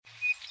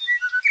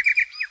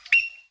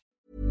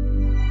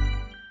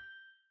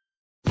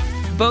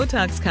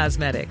Botox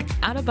Cosmetic,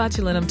 out of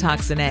botulinum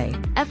toxin A,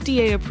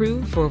 FDA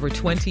approved for over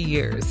 20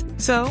 years.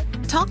 So,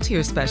 talk to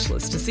your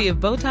specialist to see if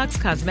Botox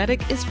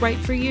Cosmetic is right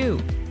for you.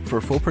 For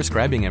full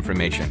prescribing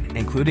information,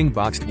 including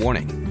boxed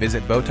warning,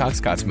 visit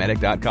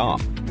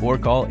BotoxCosmetic.com or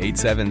call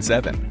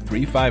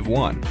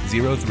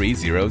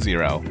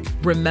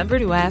 877-351-0300. Remember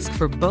to ask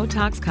for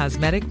Botox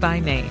Cosmetic by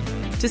name.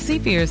 To see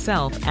for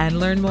yourself and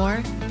learn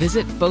more,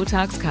 visit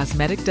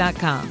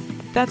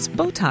BotoxCosmetic.com. That's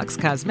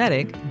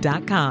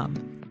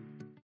BotoxCosmetic.com.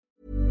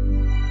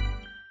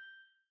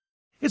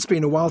 It's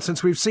been a while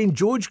since we've seen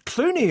George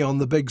Clooney on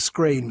the big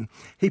screen.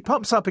 He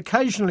pops up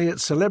occasionally at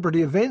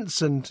celebrity events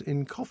and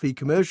in coffee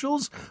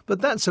commercials,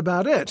 but that's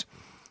about it.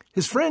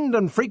 His friend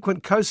and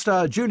frequent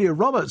co-star Julia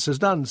Roberts has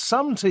done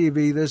some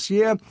TV this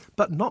year,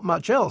 but not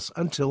much else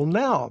until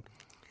now.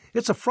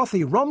 It's a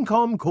frothy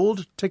romcom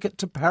called Ticket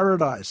to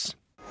Paradise.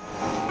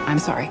 I'm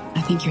sorry.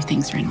 I think your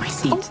things are in my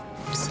seat.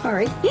 Oh,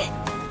 sorry.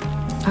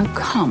 Oh,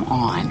 come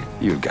on.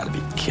 You've got to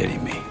be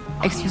kidding me.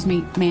 Excuse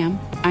me, ma'am.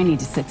 I need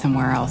to sit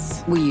somewhere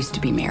else. We used to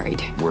be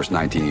married. Worst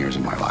 19 years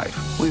of my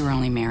life. We were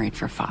only married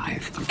for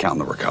 5. I'm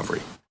counting the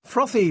recovery.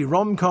 Frothy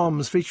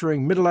rom-coms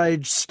featuring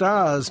middle-aged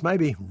stars may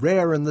be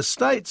rare in the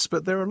States,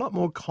 but they're a lot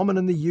more common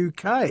in the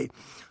UK.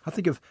 I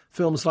think of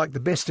films like The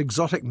Best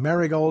Exotic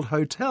Marigold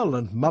Hotel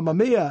and Mamma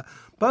Mia,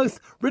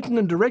 both written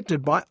and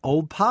directed by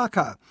Ol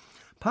Parker.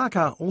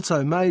 Parker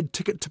also made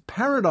Ticket to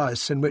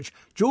Paradise, in which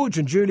George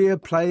and Julia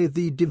play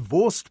the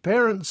divorced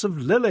parents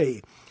of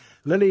Lily.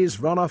 Lily's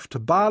run off to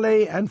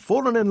Bali and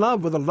fallen in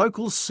love with a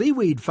local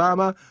seaweed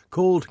farmer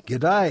called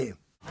G'day.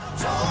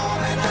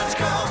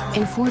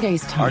 In 4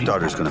 days' time... Our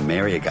daughter's going to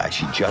marry a guy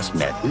she just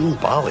met in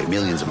Bali,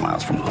 millions of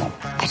miles from home.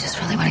 I just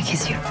really want to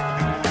kiss you.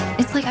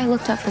 It's like I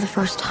looked up for the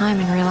first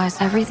time and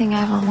realized everything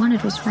I ever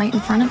wanted was right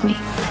in front of me.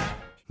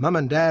 Mum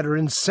and Dad are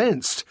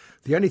incensed.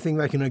 The only thing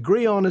they can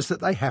agree on is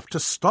that they have to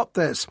stop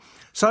this.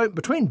 So,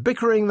 between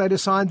bickering, they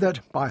decide that,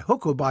 by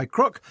hook or by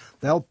crook,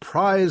 they'll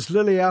prize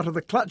Lily out of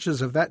the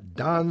clutches of that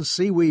darn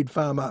seaweed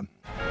farmer.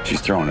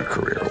 She's throwing her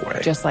career away.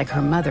 Just like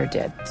her mother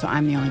did, so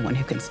I'm the only one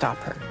who can stop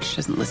her. She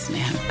doesn't listen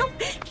to him. Oh,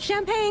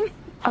 champagne.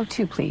 Oh,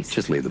 2, please.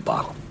 Just leave the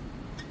bottle.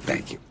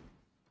 Thank you.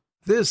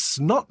 This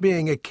not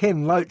being a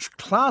Ken Loach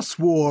class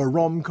war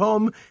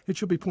rom-com, it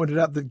should be pointed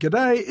out that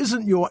G'day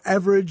isn't your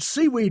average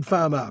seaweed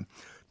farmer.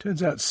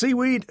 Turns out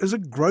seaweed is a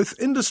growth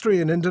industry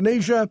in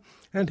Indonesia,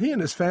 and he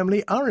and his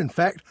family are in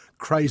fact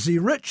crazy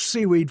rich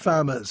seaweed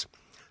farmers.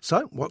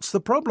 So what's the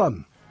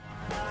problem?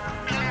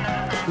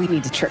 We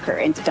need to trick her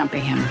into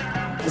dumping him.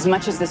 As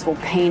much as this will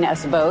pain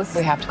us both,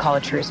 we have to call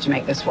a truce to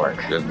make this work.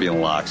 You have to be in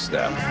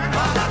lockstep.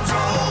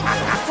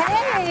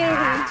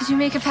 Hey! Did you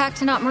make a pact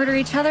to not murder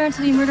each other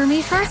until you murder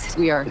me first?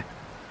 We are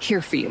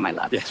here for you, my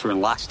love. Yes, we're in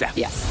lockstep.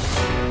 Yes.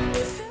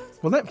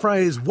 Well, that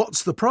phrase,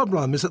 what's the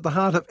problem, is at the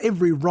heart of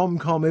every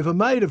rom-com ever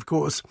made, of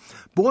course.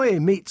 Boy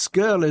meets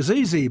girl is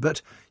easy,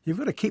 but you've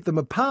got to keep them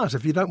apart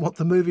if you don't want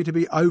the movie to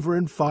be over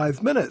in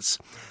 5 minutes.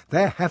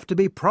 There have to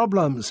be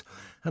problems.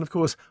 And, of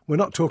course, we're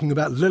not talking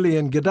about Lily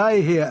and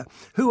G'day here.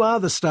 Who are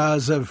the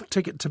stars of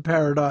Ticket to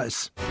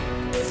Paradise?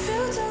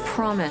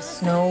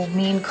 Promise. No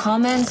mean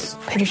comments.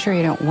 Pretty sure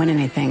you don't win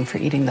anything for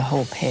eating the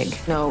whole pig.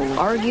 No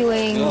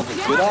arguing.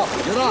 Get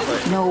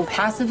off it. No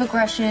passive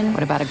aggression.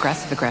 What about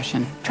aggressive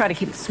aggression? Try to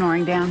keep the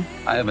snoring down.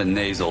 I have a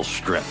nasal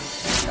strip.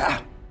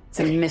 It's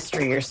a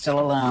mystery you're still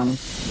alone.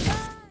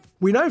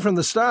 We know from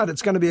the start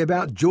it's going to be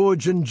about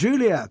George and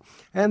Julia,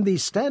 and the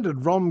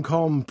standard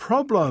rom-com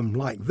problem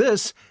like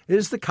this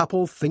is the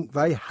couple think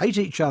they hate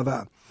each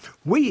other.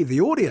 We,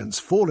 the audience,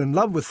 fall in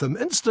love with them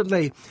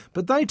instantly,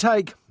 but they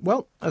take,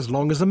 well, as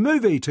long as a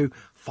movie to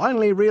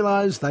finally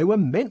realise they were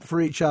meant for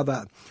each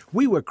other.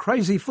 We were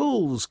crazy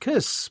fools,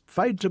 kiss,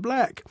 fade to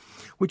black,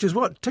 which is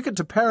what Ticket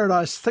to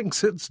Paradise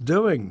thinks it's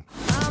doing.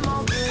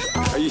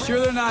 Are you sure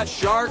they're not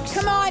sharks?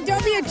 Come on,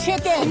 don't be a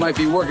chicken. You might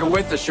be working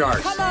with the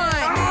sharks. Come on.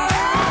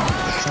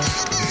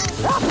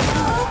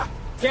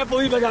 Can't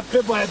believe I got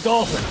bit by a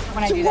dolphin.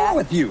 When I What's do wrong that,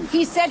 with you?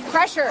 He said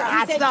pressure.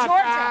 He said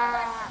torture.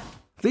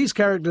 These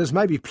characters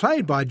may be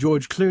played by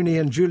George Clooney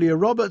and Julia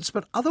Roberts,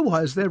 but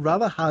otherwise they're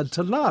rather hard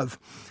to love.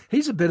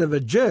 He's a bit of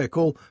a jerk,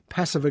 all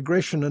passive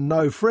aggression and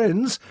no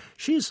friends.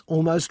 She's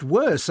almost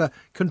worse, a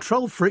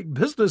control-freak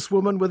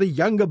businesswoman with a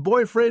younger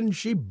boyfriend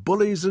she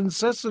bullies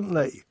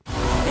incessantly.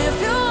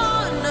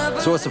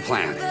 So what's the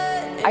plan?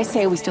 I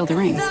say we steal the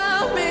ring.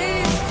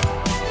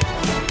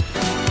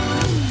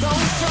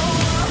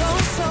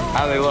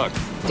 How do they look?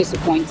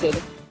 Disappointed.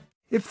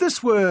 If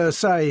this were,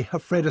 say, a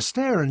Fred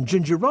Astaire and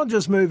Ginger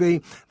Rogers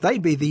movie,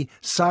 they'd be the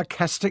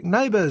sarcastic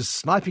neighbours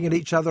sniping at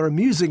each other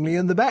amusingly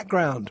in the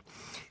background.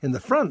 In the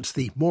front,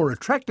 the more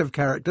attractive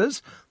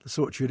characters, the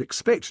sort you'd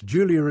expect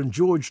Julia and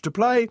George to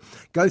play,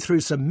 go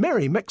through some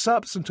merry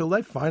mix-ups until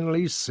they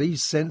finally see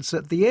sense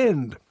at the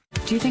end.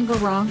 Do you think we're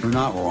wrong? You're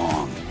not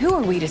wrong. Who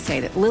are we to say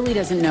that Lily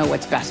doesn't know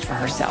what's best for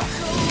herself?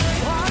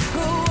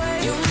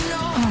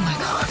 Oh my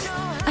God.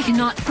 I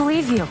cannot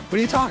believe you. What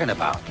are you talking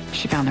about?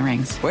 She found the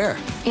rings. Where?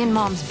 In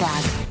Mom's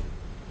bag.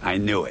 I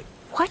knew it.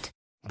 What?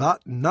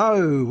 But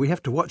no, we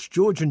have to watch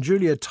George and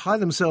Julia tie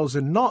themselves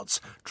in knots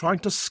trying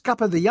to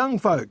scupper the young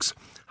folks.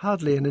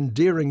 Hardly an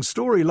endearing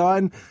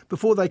storyline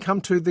before they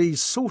come to the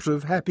sort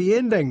of happy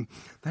ending.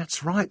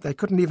 That's right, they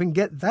couldn't even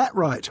get that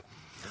right.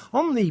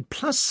 On the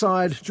plus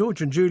side,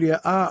 George and Julia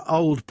are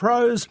old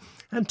pros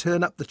and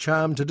turn up the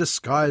charm to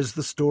disguise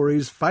the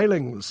story's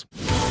failings.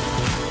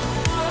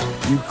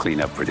 You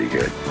clean up pretty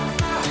good.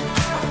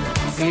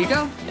 Here you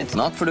go. It's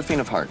not for the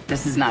faint of heart.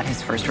 This is not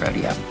his first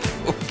rodeo.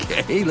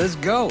 Okay, let's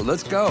go.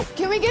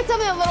 Can we get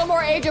something a little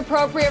more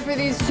age-appropriate for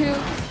these two?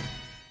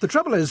 The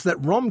trouble is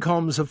that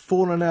rom-coms have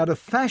fallen out of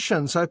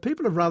fashion, so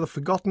people have rather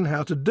forgotten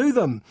how to do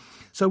them.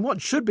 So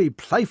what should be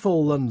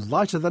playful and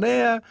lighter than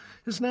air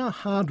is now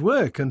hard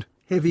work and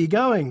heavy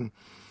going.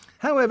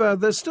 However,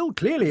 there's still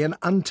clearly an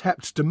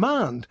untapped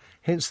demand,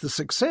 hence the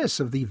success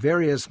of the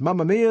various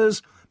Mamma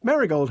Mias,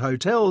 Marigold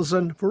Hotels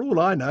and, for all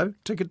I know,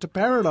 Ticket to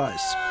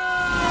Paradise.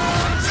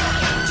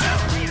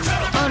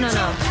 Oh, no.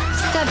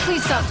 Dad,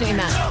 please stop doing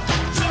that.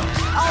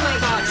 Oh, my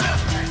God.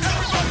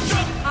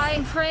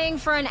 I'm praying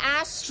for an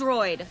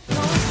asteroid.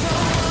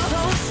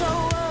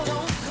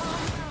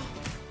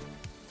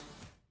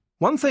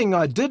 One thing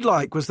I did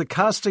like was the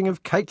casting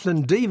of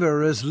Kaitlyn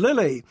Drever as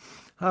Lily.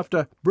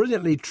 After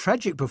brilliantly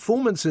tragic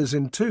performances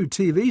in 2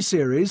 TV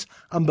series,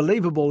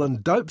 Unbelievable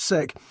and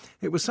Dopesick,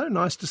 it was so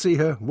nice to see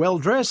her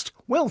well-dressed,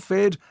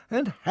 well-fed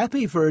and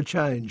happy for a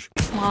change.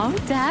 Mom,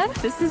 Dad,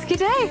 this is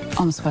G'day.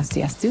 Como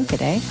se tu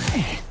today?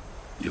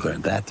 You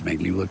learned that to make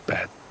me look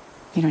bad.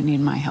 You don't need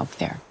my help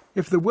there.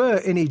 If there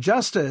were any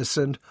justice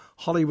and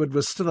Hollywood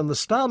was still in the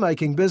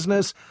star-making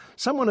business,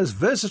 someone as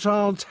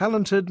versatile,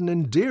 talented and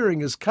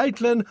endearing as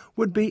Kaitlyn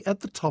would be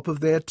at the top of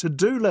their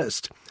to-do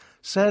list.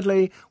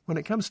 Sadly, when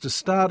it comes to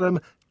stardom,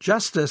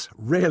 justice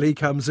rarely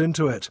comes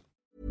into it.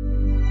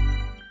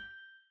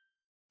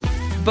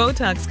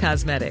 Botox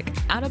Cosmetic,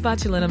 out of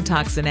botulinum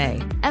toxin A,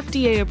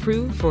 FDA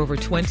approved for over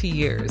 20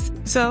 years.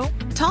 So,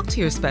 talk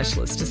to your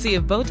specialist to see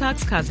if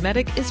Botox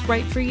Cosmetic is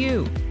right for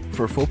you.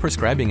 For full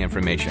prescribing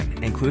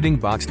information, including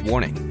boxed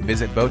warning,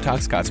 visit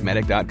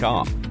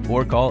BotoxCosmetic.com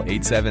or call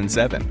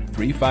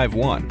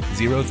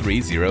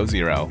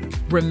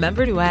 877-351-0300.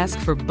 Remember to ask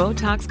for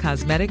Botox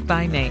Cosmetic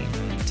by name.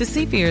 To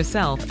see for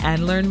yourself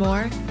and learn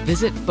more,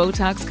 visit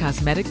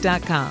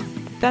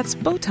BotoxCosmetic.com. That's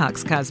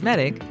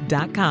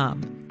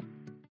BotoxCosmetic.com.